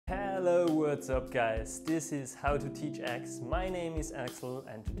Hello, what's up guys? This is How to Teach X. My name is Axel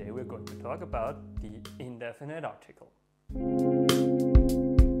and today we're going to talk about the indefinite article.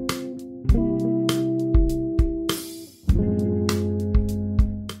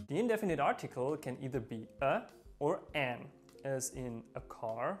 The indefinite article can either be a or an, as in a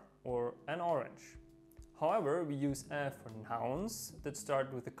car or an orange. However, we use a for nouns that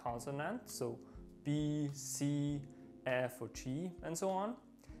start with a consonant, so B, C, F or G and so on.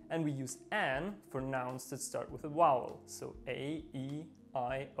 And we use an for nouns that start with a vowel, so A, E,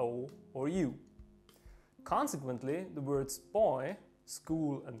 I, O or U. Consequently, the words boy,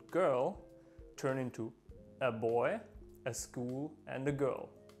 school and girl turn into a boy, a school and a girl.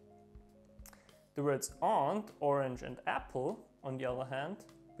 The words aunt, orange and apple, on the other hand,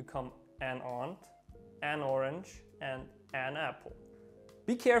 become an aunt, an orange and an apple.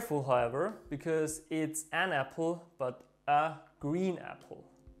 Be careful, however, because it's an apple but a green apple,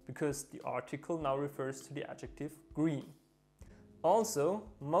 because the article now refers to the adjective green. Also,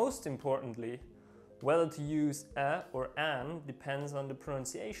 most importantly, whether to use a or an depends on the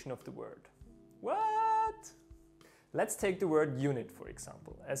pronunciation of the word. What? Let's take the word unit for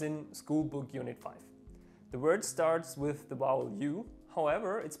example, as in school book unit 5. The word starts with the vowel U,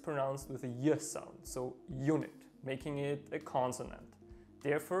 however it's pronounced with a y sound, so unit, making it a consonant.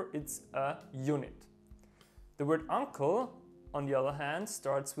 Therefore it's a unit. The word uncle, on the other hand,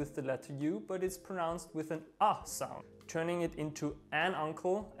 starts with the letter U, but it's pronounced with an a sound, turning it into an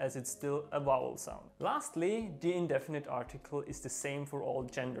uncle as it's still a vowel sound. Lastly, the indefinite article is the same for all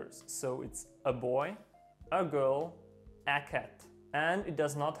genders, so it's a boy, a girl, a cat. And it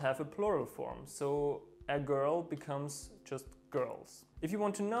does not have a plural form, so a girl becomes just girls. If you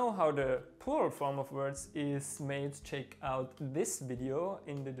want to know how the plural form of words is made, check out this video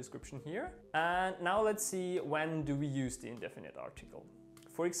in the description here. And now let's see, when do we use the indefinite article?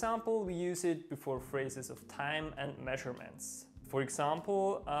 For example, we use it before phrases of time and measurements. For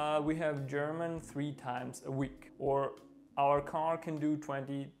example, we have German 3 times a week, or our car can do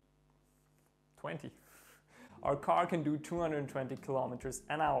 20. Our car can do 220 kilometers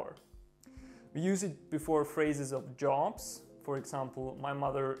an hour. We use it before phrases of jobs. For example, my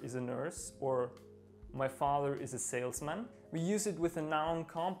mother is a nurse or my father is a salesman. We use it with a noun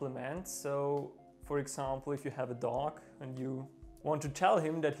complement. So, for example, if you have a dog and you want to tell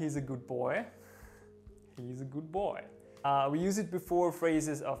him that he's a good boy, he's a good boy. We use it before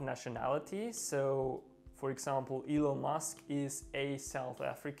phrases of nationality. So, for example, Elon Musk is a South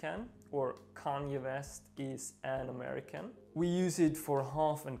African or Kanye West is an American. We use it for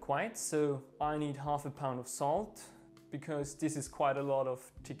half and quite. So, I need half a pound of salt, because this is quite a lot of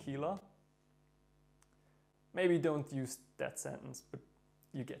tequila. Maybe don't use that sentence, but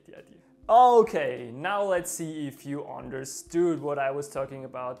you get the idea. Okay, now let's see if you understood what I was talking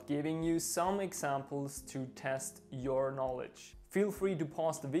about, giving you some examples to test your knowledge. Feel free to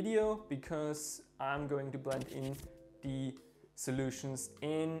pause the video because I'm going to blend in the solutions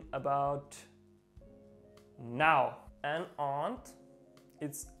in about now. An aunt,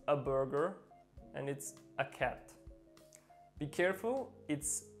 it's a burger and it's a cat. Be careful,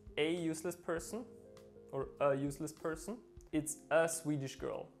 it's a useless person or a useless person. It's a Swedish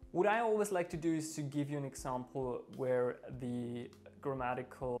girl. What I always like to do is to give you an example where the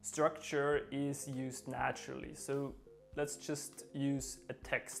grammatical structure is used naturally. So let's just use a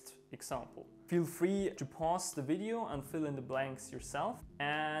text example. Feel free to pause the video and fill in the blanks yourself.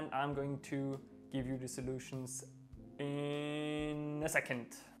 And I'm going to give you the solutions in a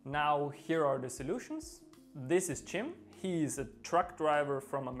second. Now here are the solutions. This is Jim. He is a truck driver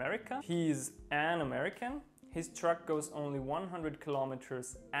from America. He is an American. His truck goes only 100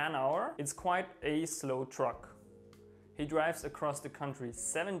 kilometers an hour. It's quite a slow truck. He drives across the country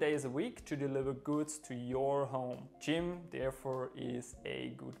 7 days a week to deliver goods to your home. Jim, therefore, is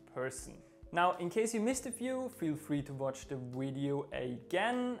a good person. Now, in case you missed a few, feel free to watch the video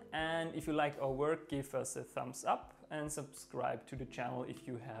again. And if you like our work, give us a thumbs up and subscribe to the channel if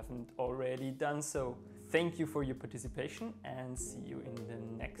you haven't already done so. Thank you for your participation and see you in the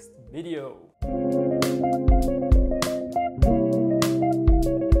next video.